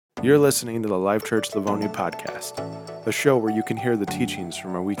You're listening to the Life Church Livonia podcast, a show where you can hear the teachings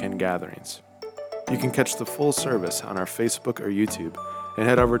from our weekend gatherings. You can catch the full service on our Facebook or YouTube, and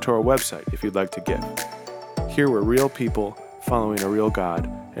head over to our website if you'd like to give. Here we're real people following a real God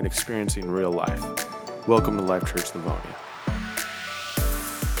and experiencing real life. Welcome to Life Church Livonia.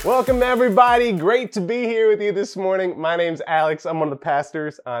 Welcome everybody, great to be here with you this morning. My name's Alex, I'm one of the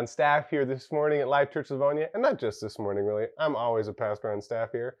pastors on staff here this morning at Life Church Livonia, and not just this morning really, I'm always a pastor on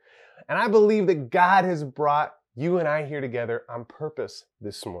staff here. And I believe that God has brought you and I here together on purpose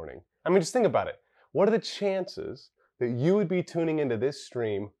this morning. I mean, just think about it. What are the chances that you would be tuning into this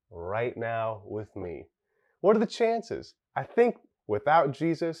stream right now with me? What are the chances? I think without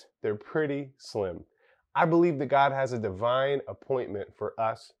Jesus, they're pretty slim. I believe that God has a divine appointment for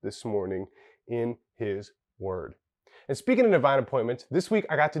us this morning in His Word. And speaking of divine appointments, this week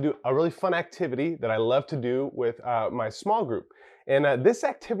I got to do a really fun activity that I love to do with my small group. And this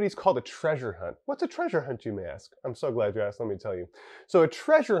activity is called a treasure hunt. What's a treasure hunt, you may ask? I'm so glad you asked, let me tell you. So a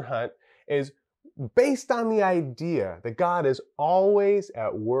treasure hunt is based on the idea that God is always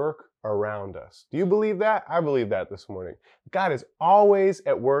at work around us. Do you believe that? I believe that this morning. God is always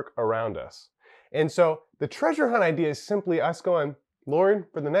at work around us. And so the treasure hunt idea is simply us going, Lord,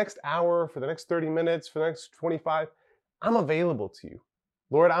 for the next hour, for the next 30 minutes, for the next 25, I'm available to you.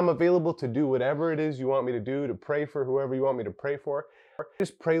 Lord, I'm available to do whatever it is you want me to do, to pray for whoever you want me to pray for.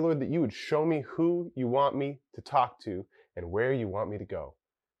 Just pray, Lord, that you would show me who you want me to talk to and where you want me to go.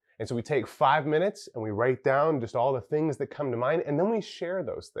 And so we take 5 minutes and we write down just all the things that come to mind, and then we share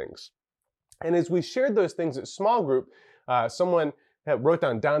those things. And as we shared those things at small group, someone wrote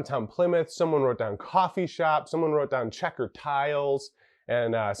down downtown Plymouth, someone wrote down coffee shop, someone wrote down checker tiles,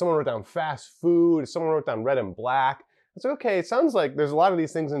 and someone wrote down fast food, someone wrote down red and black. It's okay, it sounds like there's a lot of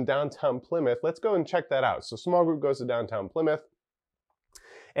these things in downtown Plymouth. Let's go and check that out. So small group goes to downtown Plymouth.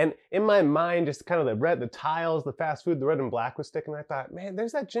 And in my mind, just kind of the tiles, the fast food, the red and black was sticking. I thought, man,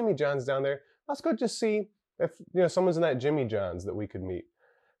 there's that Jimmy John's down there. Let's go just see if someone's in that Jimmy John's that we could meet.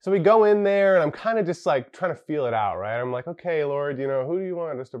 So we go in there and I'm kind of just like trying to feel it out, right? I'm like, okay, Lord, who do you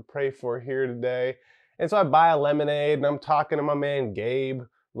want us to pray for here today? And so I buy a lemonade and I'm talking to my man, Gabe,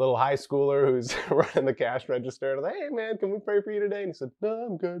 little high schooler who's running the cash register. And I'm like, hey man, can we pray for you today? And he said, no,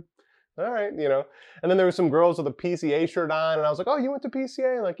 I'm good. All right, And then there were some girls with a PCA shirt on and I was like, oh, you went to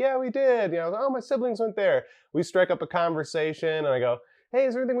PCA? And like, yeah, we did. I was like, oh, my siblings went there. We strike up a conversation and I go, hey,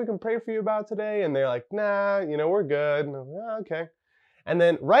 is there anything we can pray for you about today? And they're like, nah, we're good. And I'm like, oh, okay. And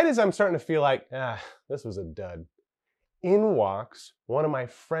then right as I'm starting to feel like, this was a dud, in walks one of my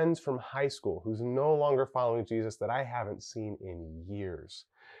friends from high school who's no longer following Jesus that I haven't seen in years.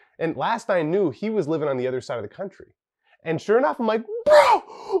 And last I knew, he was living on the other side of the country. And sure enough, I'm like, bro,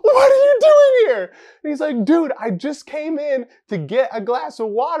 what are you doing here? And he's like, dude, I just came in to get a glass of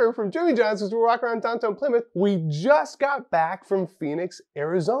water from Jimmy John's because we were walking around downtown Plymouth. We just got back from Phoenix,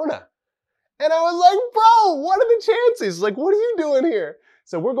 Arizona. And I was like, bro, what are the chances? Like, what are you doing here?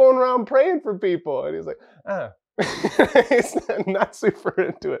 So we're going around praying for people. And he's like, He's not super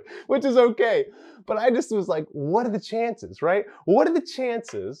into it, which is okay. But I just was like, what are the chances, right? What are the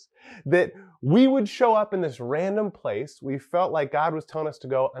chances that we would show up in this random place we felt like God was telling us to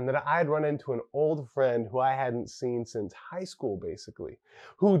go, and that I'd run into an old friend who I hadn't seen since high school, basically,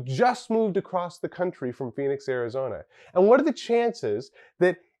 who just moved across the country from Phoenix, Arizona? And what are the chances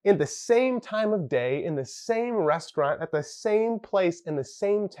that in the same time of day, in the same restaurant, at the same place, in the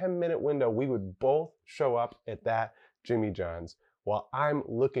same 10-minute window, we would both show up at that Jimmy John's while I'm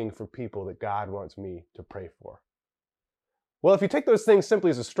looking for people that God wants me to pray for? Well, if you take those things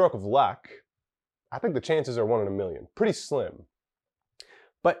simply as a stroke of luck, I think the chances are 1 in a million, pretty slim.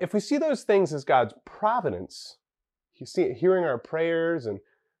 But if we see those things as God's providence, you see it hearing our prayers and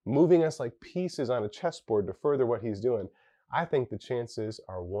moving us like pieces on a chessboard to further what He's doing, I think the chances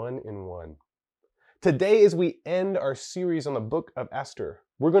are 1 in 1. Today, as we end our series on the book of Esther,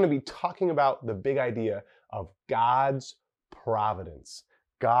 we're going to be talking about the big idea of God's providence.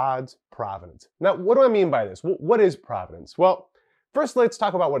 God's providence. Now, what do I mean by this? What is providence? Well, first let's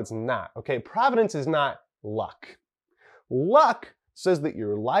talk about what it's not. Okay, providence is not luck. Luck says that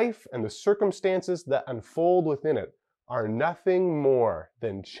your life and the circumstances that unfold within it are nothing more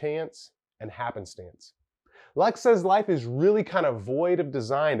than chance and happenstance. Luck says life is really kind of void of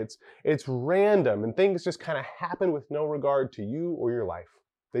design. It's random and things just kind of happen with no regard to you or your life.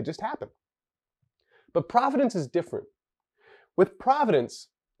 They just happen. But providence is different. With providence,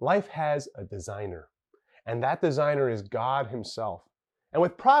 life has a designer, and that designer is God Himself. And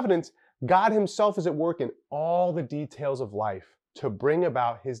with providence, God Himself is at work in all the details of life to bring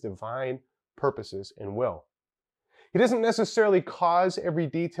about His divine purposes and will. He doesn't necessarily cause every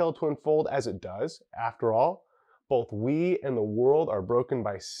detail to unfold as it does. After all, both we and the world are broken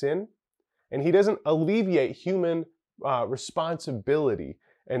by sin, and he doesn't alleviate human responsibility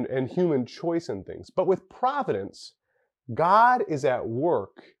and human choice in things. But with providence, God is at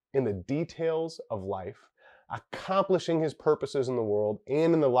work in the details of life, accomplishing his purposes in the world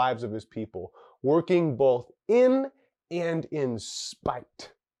and in the lives of his people, working both in and in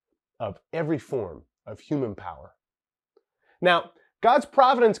spite of every form of human power. Now, God's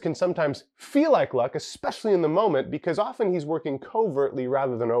providence can sometimes feel like luck, especially in the moment, because often he's working covertly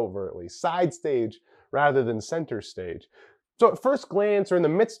rather than overtly, side stage rather than center stage. So at first glance, or in the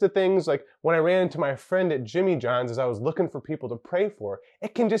midst of things, like when I ran into my friend at Jimmy John's as I was looking for people to pray for,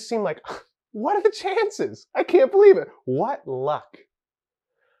 it can just seem like, what are the chances? I can't believe it. What luck.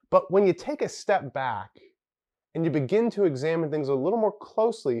 But when you take a step back and you begin to examine things a little more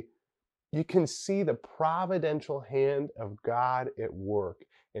closely, you can see the providential hand of God at work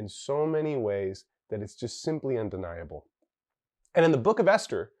in so many ways that it's just simply undeniable. And in the book of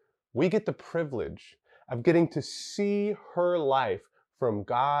Esther, we get the privilege of getting to see her life from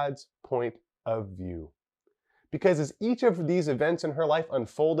God's point of view. Because as each of these events in her life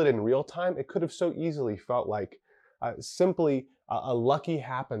unfolded in real time, it could have so easily felt like simply a lucky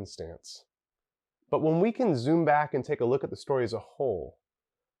happenstance. But when we can zoom back and take a look at the story as a whole,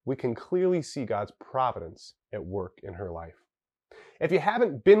 we can clearly see God's providence at work in her life. If you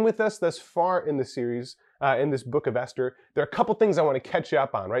haven't been with us thus far in the series, in this book of Esther, there are a couple things I want to catch you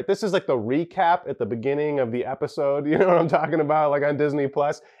up on, right? This is like the recap at the beginning of the episode, you know what I'm talking about, like on Disney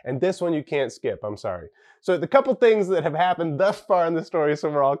Plus, and this one you can't skip, I'm sorry. So the couple things that have happened thus far in the story so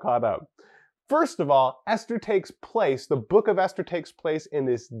we're all caught up. First of all, the book of Esther takes place in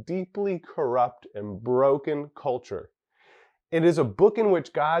this deeply corrupt and broken culture. It is a book in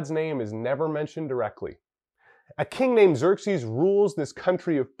which God's name is never mentioned directly. A king named Xerxes rules this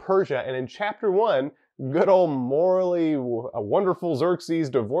country of Persia, and in chapter 1, good old morally a wonderful Xerxes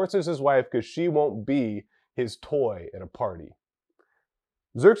divorces his wife because she won't be his toy at a party.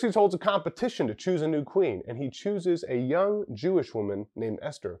 Xerxes holds a competition to choose a new queen, and he chooses a young Jewish woman named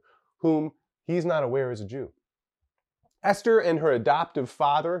Esther, whom he's not aware is a Jew. Esther and her adoptive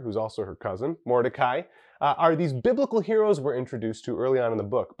father, who's also her cousin, Mordecai, are these biblical heroes we're introduced to early on in the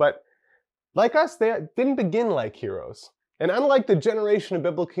book. But like us, they didn't begin like heroes. And unlike the generation of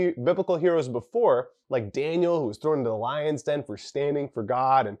biblical heroes before, like Daniel, who was thrown into the lion's den for standing for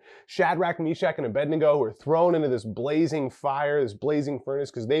God, and Shadrach, Meshach, and Abednego, who were thrown into this blazing fire, this blazing furnace,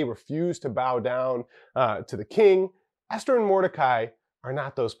 because they refused to bow down to the king, Esther and Mordecai are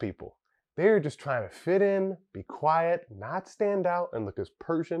not those people. They're just trying to fit in, be quiet, not stand out, and look as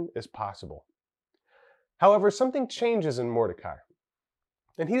Persian as possible. However, something changes in Mordecai,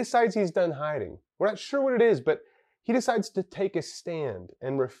 and he decides he's done hiding. We're not sure what it is, but he decides to take a stand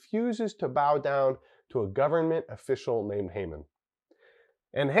and refuses to bow down to a government official named Haman.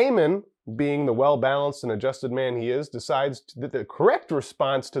 And Haman, being the well-balanced and adjusted man he is, decides that the correct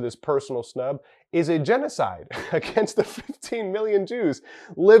response to this personal snub is a genocide against the 15 million Jews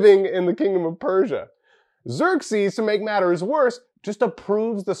living in the kingdom of Persia. Xerxes, to make matters worse, just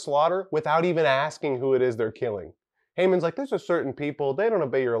approves the slaughter without even asking who it is they're killing. Haman's like, there's a certain people, they don't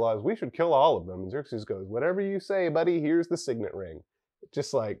obey your laws, we should kill all of them. And Xerxes goes, whatever you say, buddy, here's the signet ring.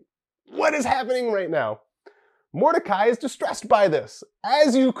 Just like, what is happening right now? Mordecai is distressed by this,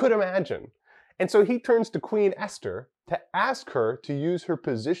 as you could imagine. And so he turns to Queen Esther to ask her to use her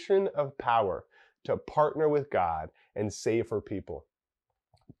position of power to partner with God and save her people.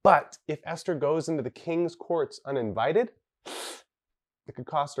 But if Esther goes into the king's courts uninvited, it could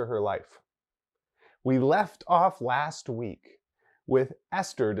cost her life. We left off last week with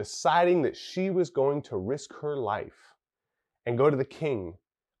Esther deciding that she was going to risk her life and go to the king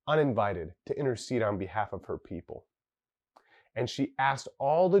uninvited to intercede on behalf of her people. And she asked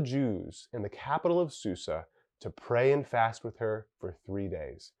all the Jews in the capital of Susa to pray and fast with her for 3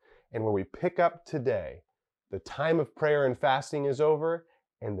 days. And where we pick up today, the time of prayer and fasting is over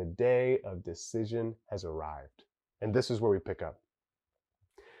and the day of decision has arrived. And this is where we pick up.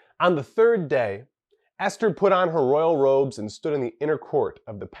 On the third day, Esther put on her royal robes and stood in the inner court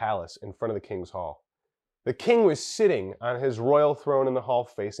of the palace in front of the king's hall. The king was sitting on his royal throne in the hall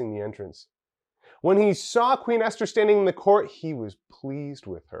facing the entrance. When he saw Queen Esther standing in the court, he was pleased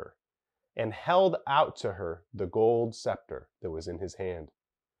with her and held out to her the gold scepter that was in his hand.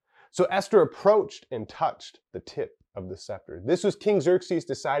 So Esther approached and touched the tip of the scepter. This was King Xerxes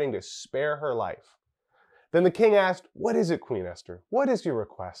deciding to spare her life. Then the king asked, "What is it, Queen Esther? What is your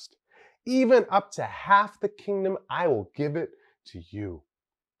request? Even up to half the kingdom, I will give it to you."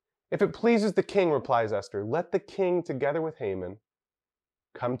 If it pleases the king, replies Esther, let the king together with Haman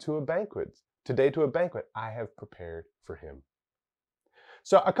come to a banquet. Today to a banquet I have prepared for him.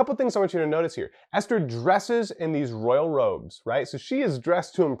 So a couple things I want you to notice here. Esther dresses in these royal robes, right? So she is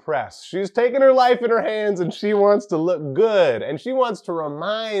dressed to impress. She's taken her life in her hands and she wants to look good. And she wants to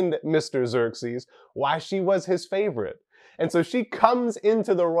remind Mr. Xerxes why she was his favorite. And so she comes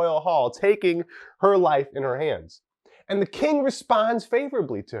into the royal hall taking her life in her hands. And the king responds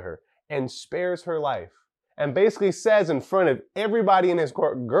favorably to her and spares her life. And basically says in front of everybody in his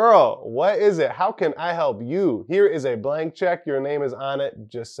court, girl, what is it? How can I help you? Here is a blank check. Your name is on it.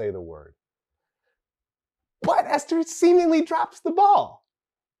 Just say the word. But Esther seemingly drops the ball.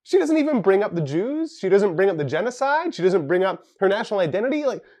 She doesn't even bring up the Jews. She doesn't bring up the genocide. She doesn't bring up her national identity.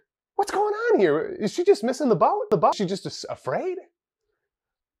 Like, what's going on here? Is she just missing the boat? Is she just afraid?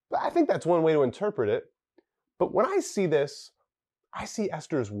 But I think that's one way to interpret it. But when I see this, I see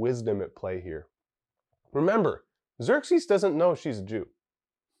Esther's wisdom at play here. Remember, Xerxes doesn't know she's a Jew.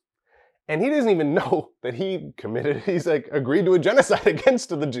 And he doesn't even know that he's agreed to a genocide against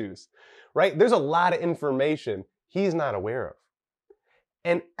the Jews, right? There's a lot of information he's not aware of.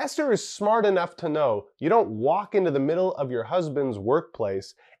 And Esther is smart enough to know you don't walk into the middle of your husband's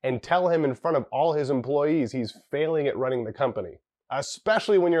workplace and tell him in front of all his employees he's failing at running the company,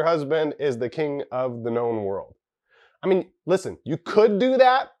 especially when your husband is the king of the known world. I mean, listen, you could do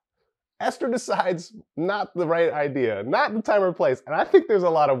that. Esther decides not the right idea, not the time or place. And I think there's a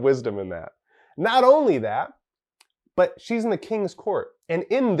lot of wisdom in that. Not only that, but she's in the king's court. And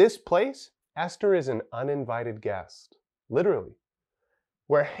in this place, Esther is an uninvited guest, literally.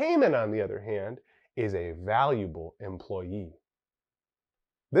 Where Haman, on the other hand, is a valuable employee.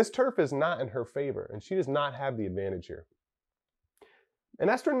 This turf is not in her favor, and she does not have the advantage here. And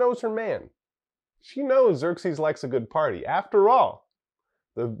Esther knows her man. She knows Xerxes likes a good party. After all,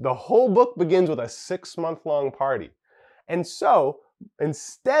 the whole book begins with a 6-month-long party. And so,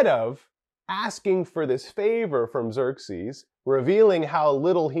 instead of asking for this favor from Xerxes, revealing how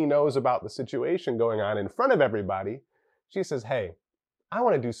little he knows about the situation going on in front of everybody, she says, hey, I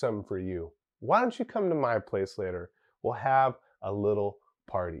want to do something for you. Why don't you come to my place later? We'll have a little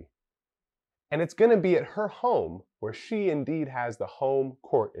party. And it's going to be at her home where she indeed has the home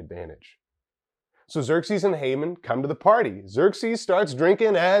court advantage. So Xerxes and Haman come to the party. Xerxes starts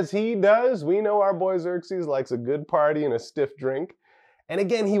drinking as he does. We know our boy Xerxes likes a good party and a stiff drink. And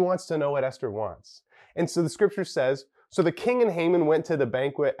again, he wants to know what Esther wants. And so the scripture says, so the king and Haman went to the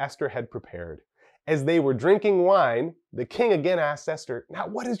banquet Esther had prepared. As they were drinking wine, the king again asked Esther, now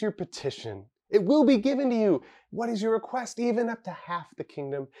what is your petition? It will be given to you. What is your request? Even up to half the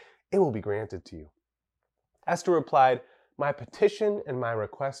kingdom, it will be granted to you. Esther replied, my petition and my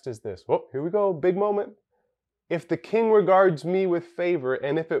request is this. Oh, here we go, big moment. If the king regards me with favor,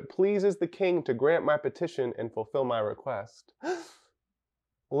 and if it pleases the king to grant my petition and fulfill my request,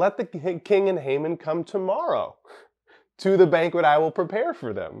 let the king and Haman come tomorrow to the banquet I will prepare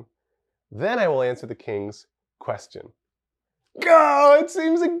for them. Then I will answer the king's question. Go! It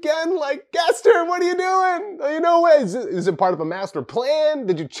seems again like, Esther, what are you doing? You know what? Is it part of a master plan?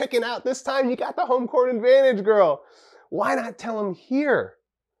 Did you chicken out this time? You got the home court advantage, girl. Why not tell him here?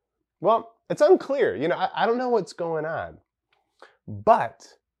 Well, it's unclear. I don't know what's going on. But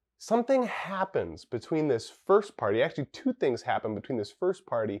something happens between this first party. Actually, two things happen between this first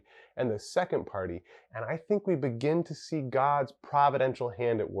party and the second party. And I think we begin to see God's providential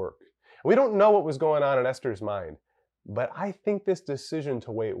hand at work. We don't know what was going on in Esther's mind. But I think this decision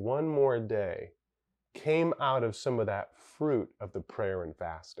to wait one more day came out of some of that fruit of the prayer and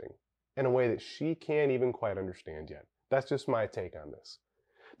fasting in a way that she can't even quite understand yet. That's just my take on this.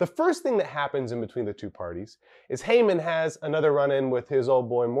 The first thing that happens in between the two parties is Haman has another run-in with his old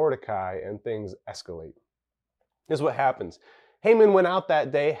boy Mordecai and things escalate. Here's what happens. Haman went out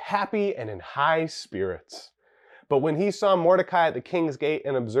that day happy and in high spirits. But when he saw Mordecai at the king's gate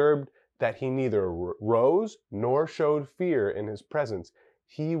and observed that he neither rose nor showed fear in his presence,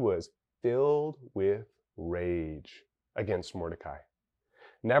 he was filled with rage against Mordecai.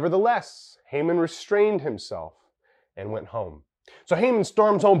 Nevertheless, Haman restrained himself and went home. So Haman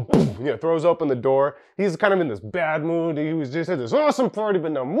storms home, boom, throws open the door. He's kind of in this bad mood. He was just at this awesome party,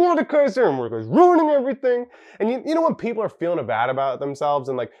 but now Mordecai's there and Mordecai's ruining everything. And you know when people are feeling bad about themselves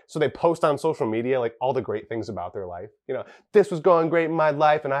and so they post on social media all the great things about their life. This was going great in my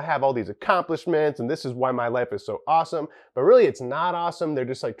life and I have all these accomplishments and this is why my life is so awesome. But really it's not awesome. They're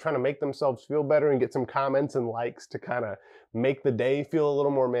just trying to make themselves feel better and get some comments and likes to kind of make the day feel a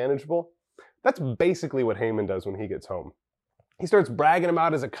little more manageable. That's basically what Haman does when he gets home. he starts bragging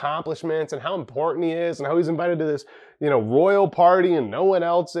about his accomplishments and how important he is and how he's invited to this, royal party and no one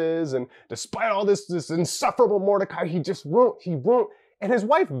else is. And despite all this insufferable Mordecai, he won't. And his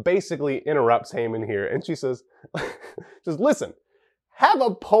wife basically interrupts Haman here. And she says, just listen, have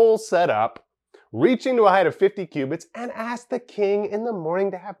a pole set up, reaching to a height of 50 cubits, and ask the king in the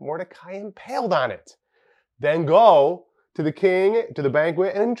morning to have Mordecai impaled on it. Then go to the king, to the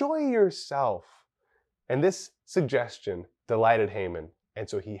banquet, and enjoy yourself. And this suggestion delighted Haman, and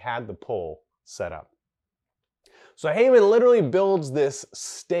so he had the pole set up. So Haman literally builds this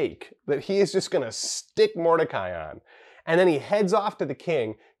stake that he is just going to stick Mordecai on, and then he heads off to the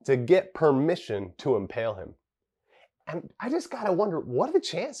king to get permission to impale him. And I just got to wonder, what are the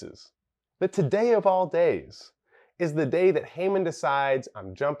chances that today of all days is the day that Haman decides,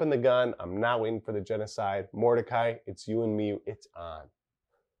 I'm jumping the gun, I'm not waiting for the genocide, Mordecai, it's you and me, it's on.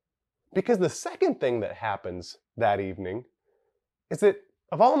 Because the second thing that happens that evening is that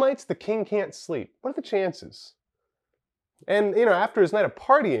of all nights, the king can't sleep. What are the chances? And, after his night of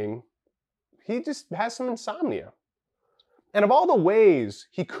partying, he just has some insomnia. And of all the ways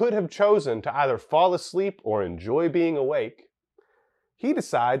he could have chosen to either fall asleep or enjoy being awake, he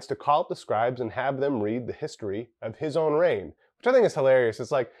decides to call up the scribes and have them read the history of his own reign, which I think is hilarious.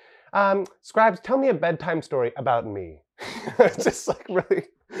 It's like, scribes, tell me a bedtime story about me. It's just like really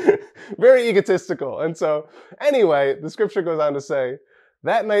very egotistical. And so anyway, the scripture goes on to say,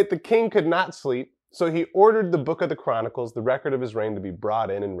 that night the king could not sleep, so he ordered the book of the Chronicles, the record of his reign, to be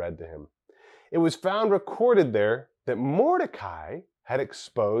brought in and read to him. It was found recorded there that Mordecai had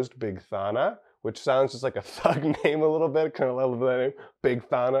exposed Bigthana, which sounds just like a thug name a little bit, kind of love that name,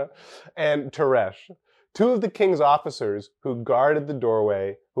 Bigthana, and Teresh, two of the king's officers who guarded the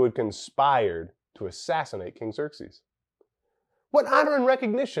doorway, who had conspired to assassinate King Xerxes. What honor and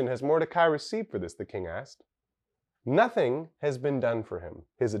recognition has Mordecai received for this, the king asked. Nothing has been done for him,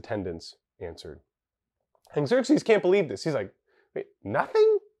 his attendants answered. And Xerxes can't believe this. He's like, wait,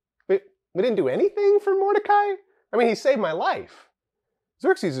 nothing? Wait, we didn't do anything for Mordecai? I mean, he saved my life.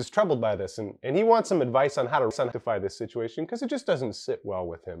 Xerxes is troubled by this, and he wants some advice on how to rectify this situation because it just doesn't sit well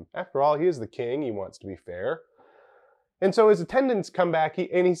with him. After all, he is the king. He wants to be fair. And so his attendants come back,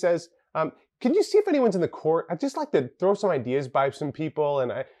 and he says, can you see if anyone's in the court? I'd just like to throw some ideas by some people,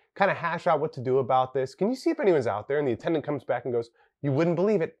 and I kind of hash out what to do about this. Can you see if anyone's out there? And the attendant comes back and goes, you wouldn't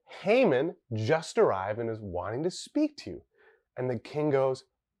believe it. Haman just arrived and is wanting to speak to you. And the king goes,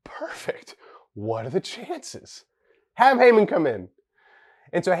 perfect. What are the chances? Have Haman come in.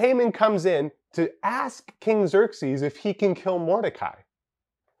 And so Haman comes in to ask King Xerxes if he can kill Mordecai.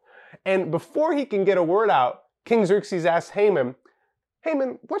 And before he can get a word out, King Xerxes asks Haman,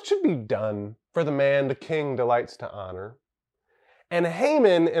 Haman, what should be done for the man the king delights to honor? And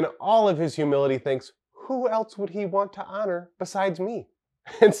Haman, in all of his humility, thinks, who else would he want to honor besides me?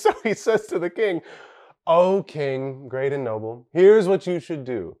 And so he says to the king, O king, great and noble, here's what you should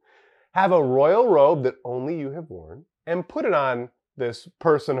do. Have a royal robe that only you have worn and put it on this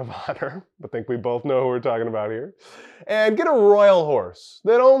person of honor. I think we both know who we're talking about here. And get a royal horse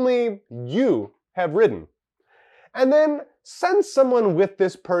that only you have ridden. And then send someone with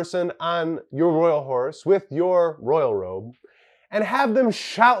this person on your royal horse with your royal robe and have them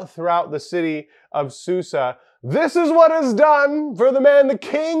shout throughout the city of Susa, this is what is done for the man the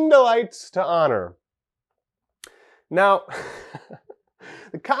king delights to honor. Now,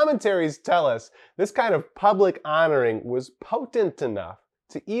 the commentaries tell us this kind of public honoring was potent enough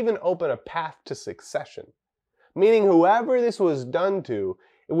to even open a path to succession, meaning whoever this was done to,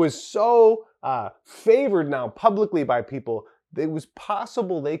 it was so favored now publicly by people that it was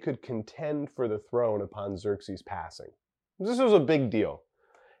possible they could contend for the throne upon Xerxes' passing. This was a big deal.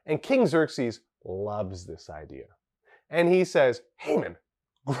 And King Xerxes loves this idea. And he says, Haman,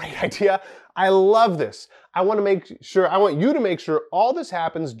 great idea. I love this. I want you to make sure all this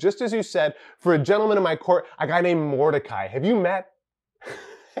happens just as you said for a gentleman in my court, a guy named Mordecai. Have you met?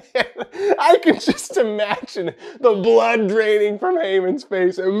 I can just imagine the blood draining from Haman's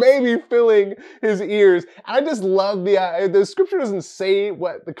face and maybe filling his ears. I just love the scripture doesn't say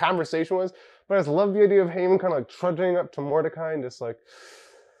what the conversation was, but I just love the idea of Haman kind of like trudging up to Mordecai and just like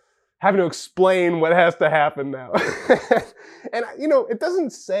having to explain what has to happen now. And it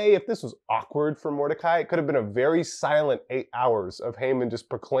doesn't say if this was awkward for Mordecai. It could have been a very silent 8 hours of Haman just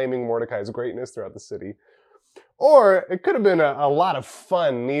proclaiming Mordecai's greatness throughout the city. Or it could have been a lot of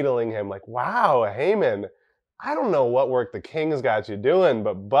fun needling him, like, wow, Haman, I don't know what work the king's got you doing,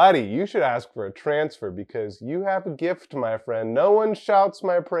 but buddy, you should ask for a transfer because you have a gift, my friend. No one shouts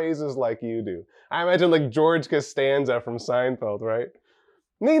my praises like you do. I imagine like George Costanza from Seinfeld, right?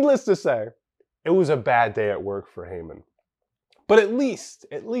 Needless to say, it was a bad day at work for Haman. But at least,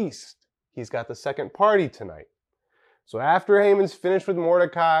 he's got the second party tonight. So after Haman's finished with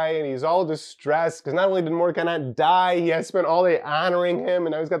Mordecai and he's all distressed, because not only did Mordecai not die, he has spent all day honoring him,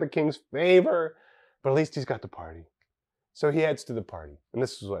 and now he's got the king's favor, but at least he's got the party. So he heads to the party, and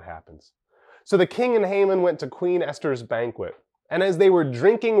this is what happens. So the king and Haman went to Queen Esther's banquet, and as they were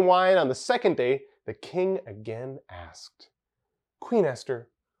drinking wine on the second day, the king again asked, "Queen Esther,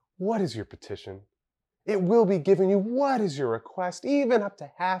 what is your petition? It will be given you. What is your request? Even up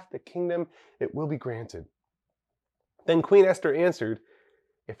to half the kingdom, it will be granted." Then Queen Esther answered,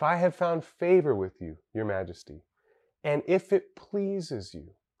 "If I have found favor with you, your majesty, and if it pleases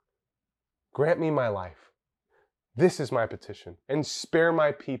you, grant me my life. This is my petition, and spare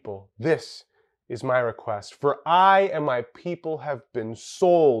my people. This is my request, for I and my people have been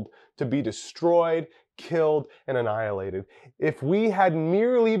sold to be destroyed, killed, and annihilated. If we had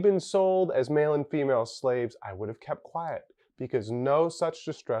merely been sold as male and female slaves, I would have kept quiet, because no such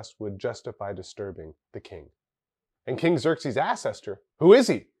distress would justify disturbing the king." And King Xerxes asked Esther, "Who is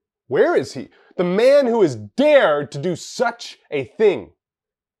he? Where is he? The man who has dared to do such a thing?"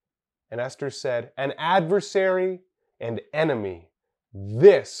 And Esther said, "An adversary and enemy,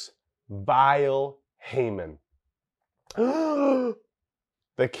 this vile Haman."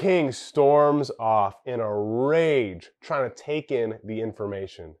 The king storms off in a rage, trying to take in the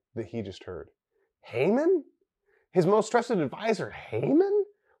information that he just heard. Haman? His most trusted advisor, Haman,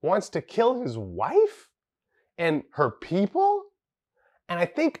 wants to kill his wife and her people? And I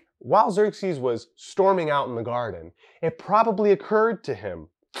think while Xerxes was storming out in the garden, it probably occurred to him,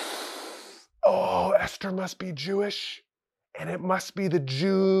 "Oh, Esther must be Jewish, and it must be the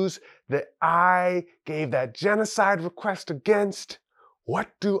Jews that I gave that genocide request against. What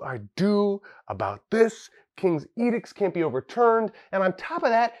do I do about this? King's edicts can't be overturned, and on top of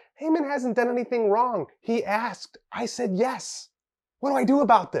that, Haman hasn't done anything wrong. He asked, I said yes. What do I do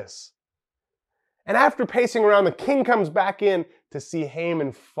about this?" And after pacing around, the king comes back in to see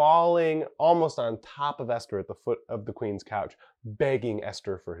Haman falling almost on top of Esther at the foot of the queen's couch, begging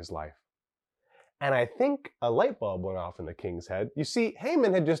Esther for his life. And I think a light bulb went off in the king's head. You see,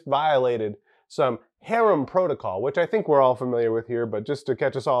 Haman had just violated some harem protocol, which I think we're all familiar with here, but just to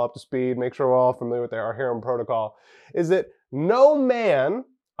catch us all up to speed, make sure we're all familiar with our harem protocol, is that no man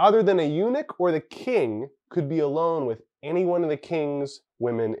other than a eunuch or the king could be alone with any one of the king's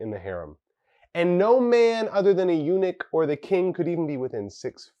women in the harem. And no man other than a eunuch or the king could even be within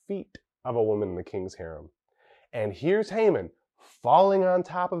 6 feet of a woman in the king's harem. And here's Haman falling on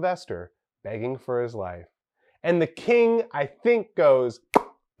top of Esther, begging for his life. And the king, I think, goes,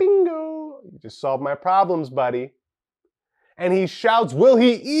 "Bingo, you just solved my problems, buddy." And he shouts, "Will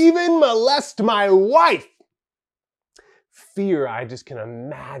he even molest my wife?" Fear, I just can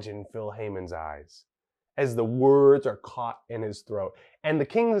imagine, fill Haman's eyes as the words are caught in his throat. And the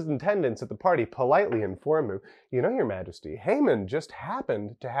king's attendants at the party politely inform him, "You know, your majesty, Haman just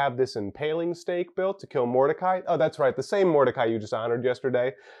happened to have this impaling stake built to kill Mordecai." "Oh, that's right, the same Mordecai you just honored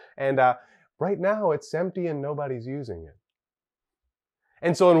yesterday. And right now it's empty and nobody's using it."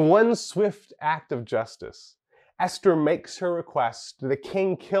 And so in one swift act of justice, Esther makes her request, the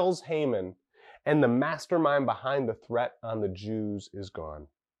king kills Haman, and the mastermind behind the threat on the Jews is gone.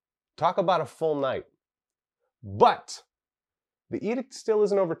 Talk about a full night. But the edict still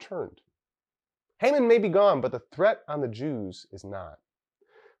isn't overturned. Haman may be gone, but the threat on the Jews is not.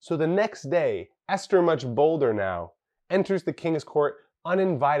 So the next day, Esther, much bolder now, enters the king's court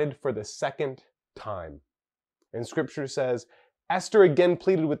uninvited for the second time. And scripture says, Esther again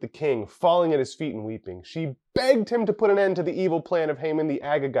pleaded with the king, falling at his feet and weeping. She begged him to put an end to the evil plan of Haman the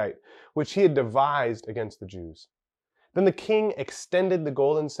Agagite, which he had devised against the Jews. Then the king extended the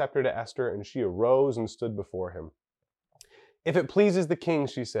golden scepter to Esther, and she arose and stood before him. "If it pleases the king,"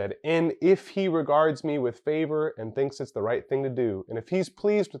 she said, "and if he regards me with favor and thinks it's the right thing to do, and if he's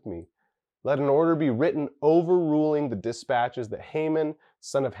pleased with me, let an order be written overruling the dispatches that Haman,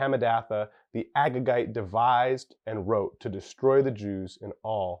 son of Hammedatha, the Agagite, devised and wrote to destroy the Jews in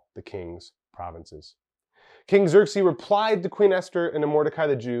all the king's provinces." King Xerxes replied to Queen Esther and to Mordecai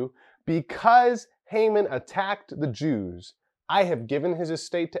the Jew, "Because Haman attacked the Jews, I have given his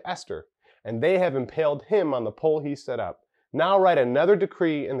estate to Esther, and they have impaled him on the pole he set up. Now write another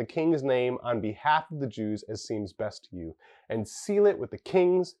decree in the king's name on behalf of the Jews as seems best to you, and seal it with the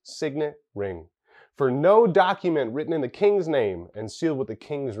king's signet ring. For no document written in the king's name and sealed with the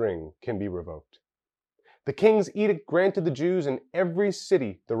king's ring can be revoked." The king's edict granted the Jews in every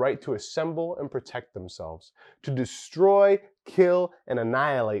city the right to assemble and protect themselves, to destroy, kill, and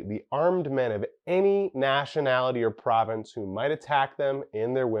annihilate the armed men of any nationality or province who might attack them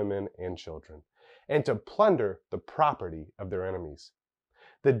and their women and children. and to plunder the property of their enemies.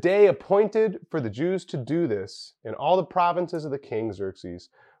 The day appointed for the Jews to do this in all the provinces of the king Xerxes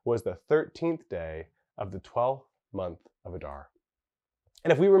was the 13th day of the 12th month of Adar.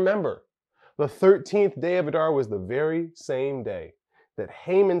 And if we remember, the 13th day of Adar was the very same day that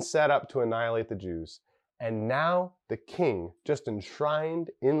Haman set up to annihilate the Jews. And now the king just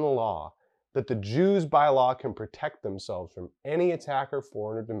enshrined in law that the Jews by law can protect themselves from any attacker,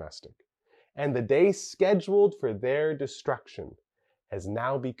 foreign or domestic. And the day scheduled for their destruction has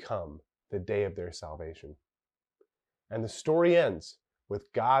now become the day of their salvation. And the story ends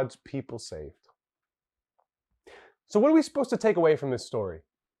with God's people saved. So what are we supposed to take away from this story?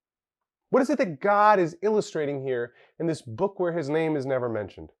 What is it that God is illustrating here in this book where his name is never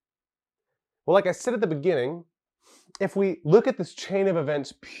mentioned? Well, like I said at the beginning, if we look at this chain of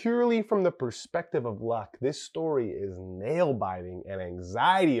events purely from the perspective of luck, this story is nail-biting and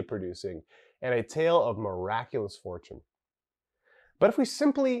anxiety-producing and a tale of miraculous fortune. But if we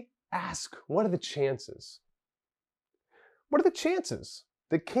simply ask, what are the chances? What are the chances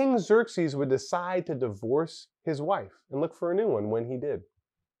that King Xerxes would decide to divorce his wife and look for a new one when he did?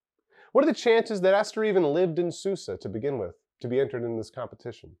 What are the chances that Esther even lived in Susa to begin with, to be entered in this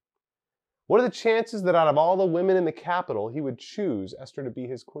competition? What are the chances that out of all the women in the capital, he would choose Esther to be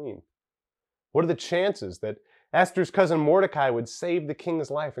his queen? What are the chances that Esther's cousin Mordecai would save the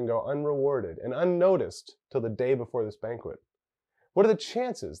king's life and go unrewarded and unnoticed till the day before this banquet? What are the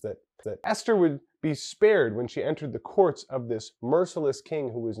chances that Esther would be spared when she entered the courts of this merciless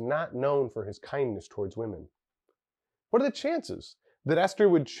king who was not known for his kindness towards women? What are the chances that Esther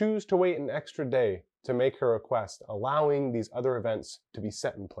would choose to wait an extra day to make her request, allowing these other events to be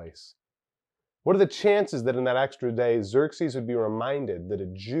set in place? What are the chances that in that extra day, Xerxes would be reminded that a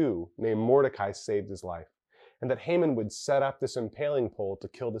Jew named Mordecai saved his life, and that Haman would set up this impaling pole to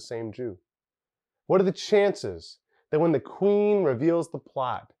kill the same Jew? What are the chances that when the queen reveals the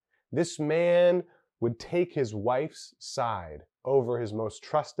plot, this man would take his wife's side over his most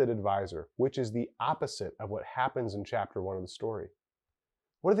trusted advisor, which is the opposite of what happens in chapter 1 of the story?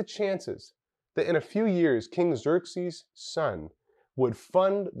 What are the chances that in a few years, King Xerxes' son would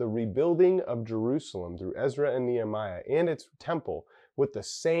fund the rebuilding of Jerusalem through Ezra and Nehemiah and its temple with the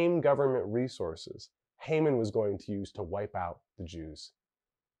same government resources Haman was going to use to wipe out the Jews?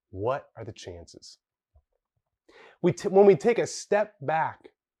 What are the chances? When we take a step back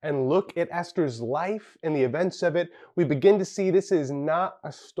and look at Esther's life and the events of it, we begin to see this is not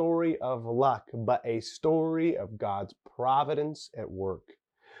a story of luck, but a story of God's providence at work.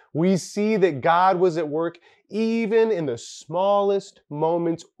 We see that God was at work even in the smallest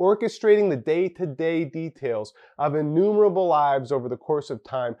moments, orchestrating the day-to-day details of innumerable lives over the course of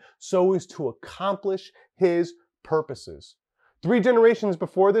time so as to accomplish his purposes. 3 generations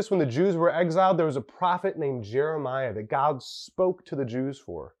before this, when the Jews were exiled, there was a prophet named Jeremiah that God spoke to the Jews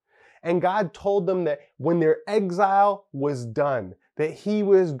for. And God told them that when their exile was done, that he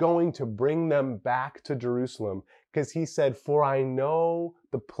was going to bring them back to Jerusalem, because he said, "For I know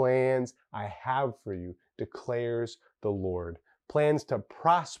the plans I have for you, declares the Lord. Plans to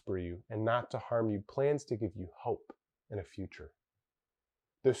prosper you and not to harm you, plans to give you hope and a future."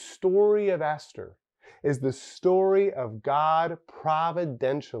 The story of Esther is the story of God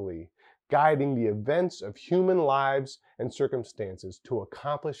providentially guiding the events of human lives and circumstances to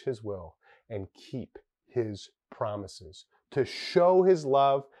accomplish his will and keep his promises, to show his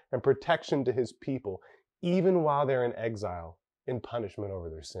love and protection to his people, even while they're in exile in punishment over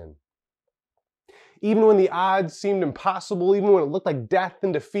their sin. Even when the odds seemed impossible, even when it looked like death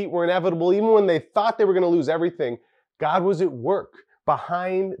and defeat were inevitable, even when they thought they were going to lose everything, God was at work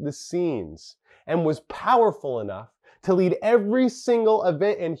behind the scenes and was powerful enough to lead every single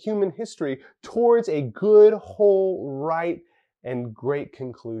event in human history towards a good, whole, right, and great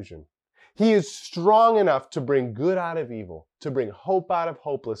conclusion. He is strong enough to bring good out of evil, to bring hope out of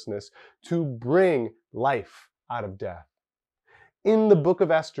hopelessness, to bring life out of death. In the book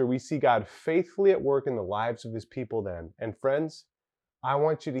of Esther, we see God faithfully at work in the lives of his people then. And friends, I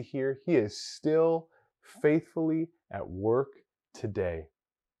want you to hear, he is still faithfully at work today.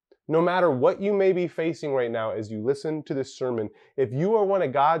 No matter what you may be facing right now as you listen to this sermon, if you are one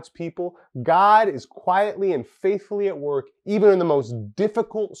of God's people, God is quietly and faithfully at work, even in the most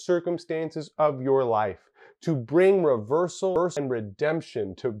difficult circumstances of your life, to bring reversal and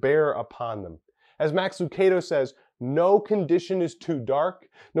redemption to bear upon them. As Max Lucado says, no condition is too dark,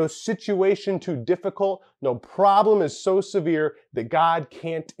 no situation too difficult, no problem is so severe that God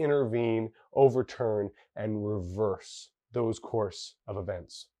can't intervene, overturn, and reverse those course of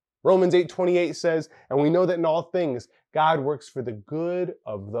events. Romans 8:28 says, "And we know that in all things, God works for the good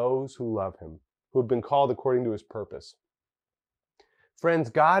of those who love him, who have been called according to his purpose. Friends,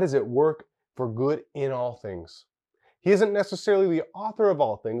 God is at work for good in all things. He isn't necessarily the author of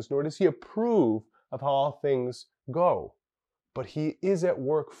all things, nor does he approve of how all things go. But he is at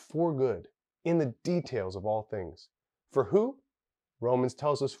work for good in the details of all things. For who? Romans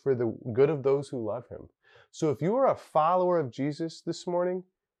tells us for the good of those who love him. So if you are a follower of Jesus this morning,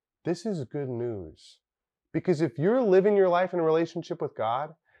 this is good news. Because if you're living your life in a relationship with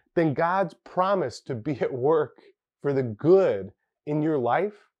God, then God's promise to be at work for the good in your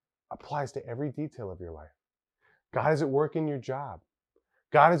life applies to every detail of your life. God is at work in your job.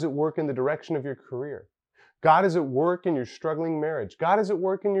 God is at work in the direction of your career. God is at work in your struggling marriage. God is at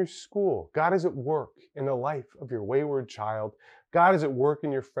work in your school. God is at work in the life of your wayward child. God is at work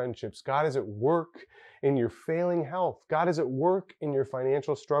in your friendships. God is at work in your failing health. God is at work in your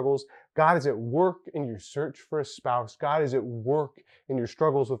financial struggles. God is at work in your search for a spouse. God is at work in your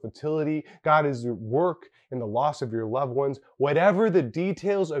struggles with fertility. God is at work in the loss of your loved ones. Whatever the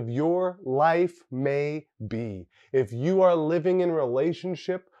details of your life may be, if you are living in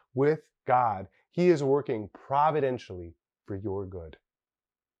relationship with God, he is working providentially for your good.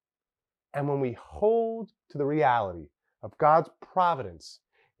 And when we hold to the reality of God's providence,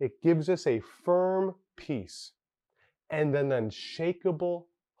 it gives us a firm peace and an unshakable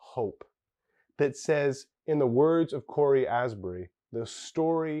hope that says, in the words of Corey Asbury, the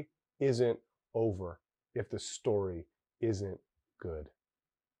story isn't over if the story isn't good.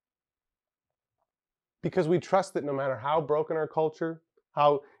 Because we trust that no matter how broken our culture,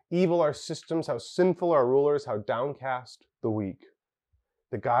 how evil our systems, how sinful our rulers, how downcast the weak,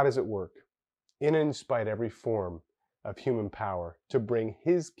 that God is at work, in and in spite every form of human power, to bring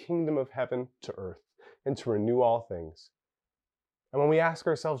his kingdom of heaven to earth and to renew all things. And when we ask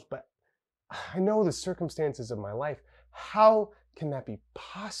ourselves, but I know the circumstances of my life, how can that be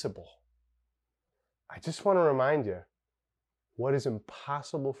possible? I just want to remind you, what is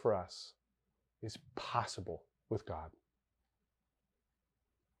impossible for us is possible with God.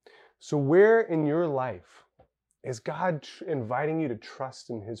 So where in your life is God inviting you to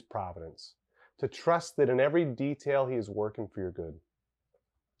trust in his providence? To trust that in every detail he is working for your good?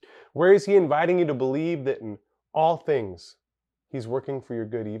 Where is he inviting you to believe that in all things he's working for your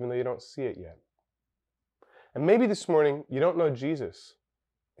good, even though you don't see it yet? And maybe this morning you don't know Jesus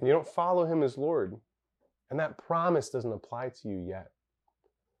and you don't follow him as Lord, and that promise doesn't apply to you yet.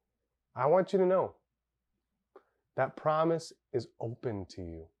 I want you to know that promise is open to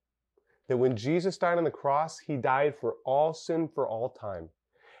you. That when Jesus died on the cross, he died for all sin for all time.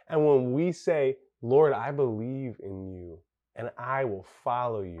 And when we say, Lord, I believe in you and I will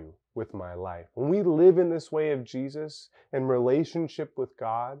follow you with my life, when we live in this way of Jesus in relationship with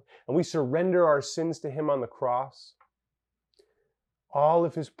God and we surrender our sins to him on the cross, all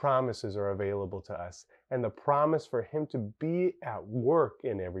of his promises are available to us. And the promise for him to be at work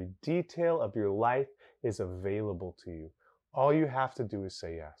in every detail of your life is available to you. All you have to do is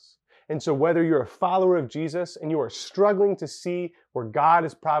say yes. And so whether you're a follower of Jesus and you are struggling to see where God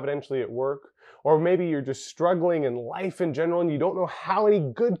is providentially at work, or maybe you're just struggling in life in general and you don't know how any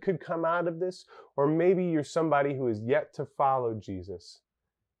good could come out of this, or maybe you're somebody who is yet to follow Jesus,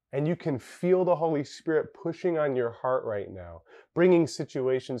 and you can feel the Holy Spirit pushing on your heart right now, bringing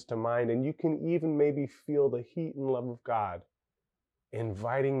situations to mind, and you can even maybe feel the heat and love of God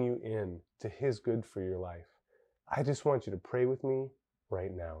inviting you in to his good for your life. I just want you to pray with me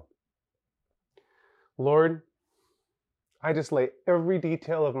right now. Lord, I just lay every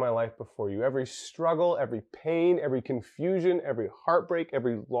detail of my life before you, every struggle, every pain, every confusion, every heartbreak,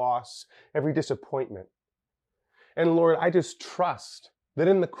 every loss, every disappointment. And Lord, I just trust that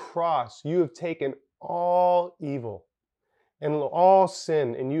in the cross you have taken all evil and all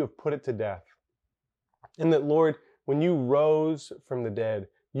sin and you have put it to death. And that, Lord, when you rose from the dead,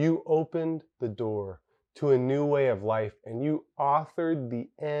 you opened the door to a new way of life and you authored the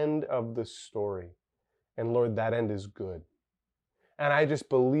end of the story. And Lord, that end is good. And I just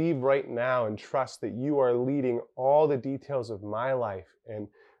believe right now and trust that you are leading all the details of my life and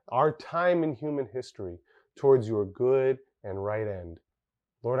our time in human history towards your good and right end.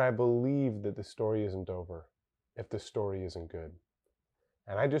 Lord, I believe that the story isn't over if the story isn't good.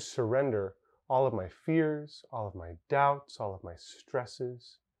 And I just surrender all of my fears, all of my doubts, all of my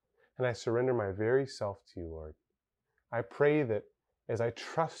stresses, and I surrender my very self to you, Lord. I pray that as I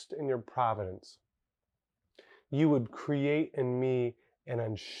trust in your providence, you would create in me an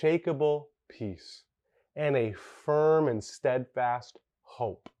unshakable peace and a firm and steadfast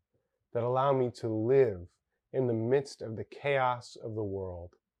hope that allow me to live in the midst of the chaos of the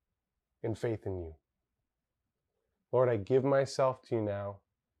world in faith in you. Lord, I give myself to you now,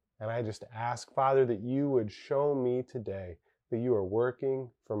 And I just ask, Father, that you would show me today that you are working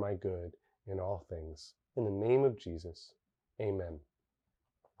for my good in all things. In the name of Jesus, amen.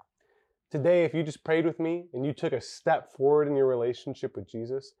 Today, if you just prayed with me and you took a step forward in your relationship with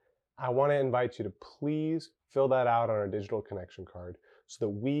Jesus, I want to invite you to please fill that out on our digital connection card so that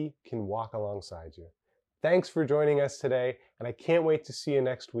we can walk alongside you. Thanks for joining us today, and I can't wait to see you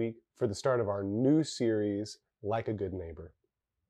next week for the start of our new series, Like a Good Neighbor.